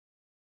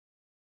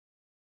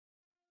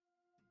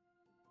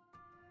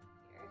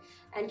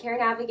And Care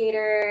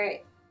Navigator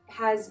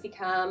has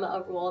become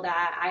a role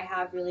that I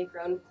have really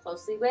grown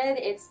closely with.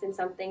 It's been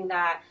something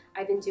that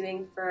I've been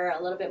doing for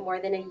a little bit more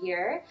than a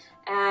year,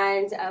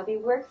 and we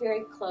work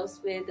very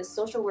close with the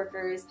social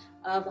workers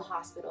of the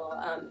hospital.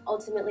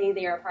 Ultimately,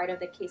 they are part of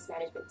the case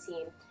management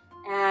team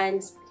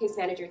and case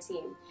manager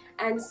team.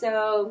 And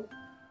so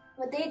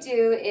what they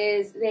do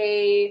is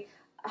they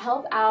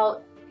help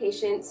out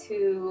patients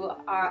who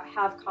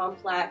have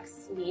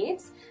complex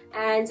needs,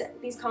 and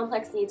these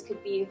complex needs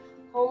could be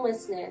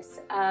homelessness,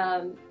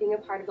 being a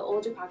part of the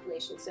older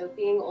population, so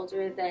being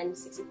older than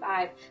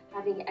 65,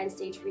 having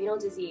end-stage renal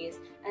disease,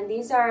 and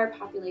these are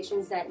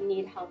populations that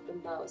need help the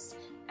most.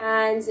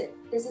 And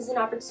this is an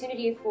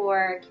opportunity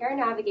for care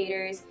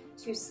navigators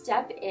to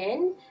step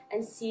in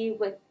and see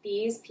what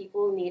these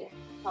people need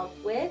help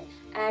with.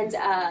 And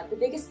the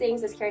biggest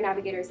things as care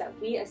navigators that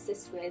we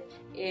assist with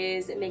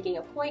is making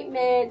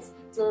appointments,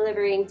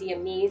 delivering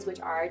DMEs, which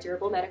are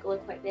durable medical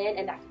equipment,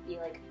 and that could be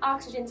like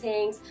oxygen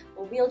tanks,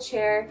 a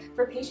wheelchair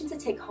for patients to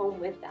take home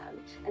with them.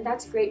 And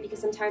that's great because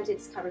sometimes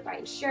it's covered by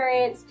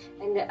insurance,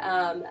 and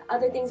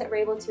other things that we're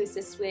able to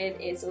assist with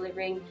is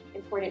delivering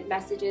important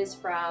messages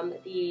from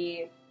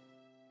the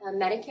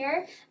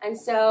Medicare. And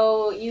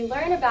so you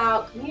learn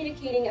about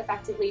communicating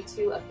effectively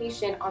to a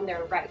patient on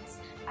their rights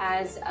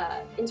as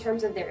in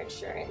terms of their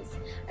insurance.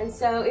 And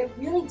so it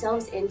really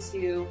delves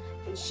into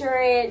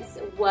insurance,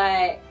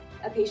 what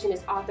a patient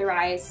is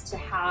authorized to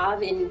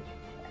have in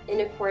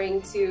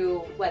according to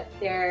what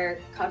their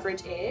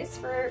coverage is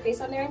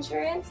based on their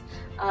insurance.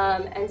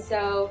 And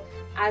so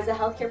as a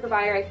healthcare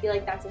provider, I feel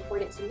like that's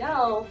important to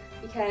know,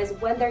 because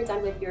when they're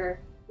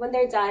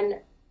done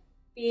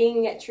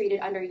being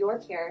treated under your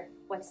care,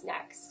 what's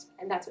next?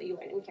 And that's what you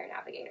learn in Care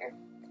Navigator.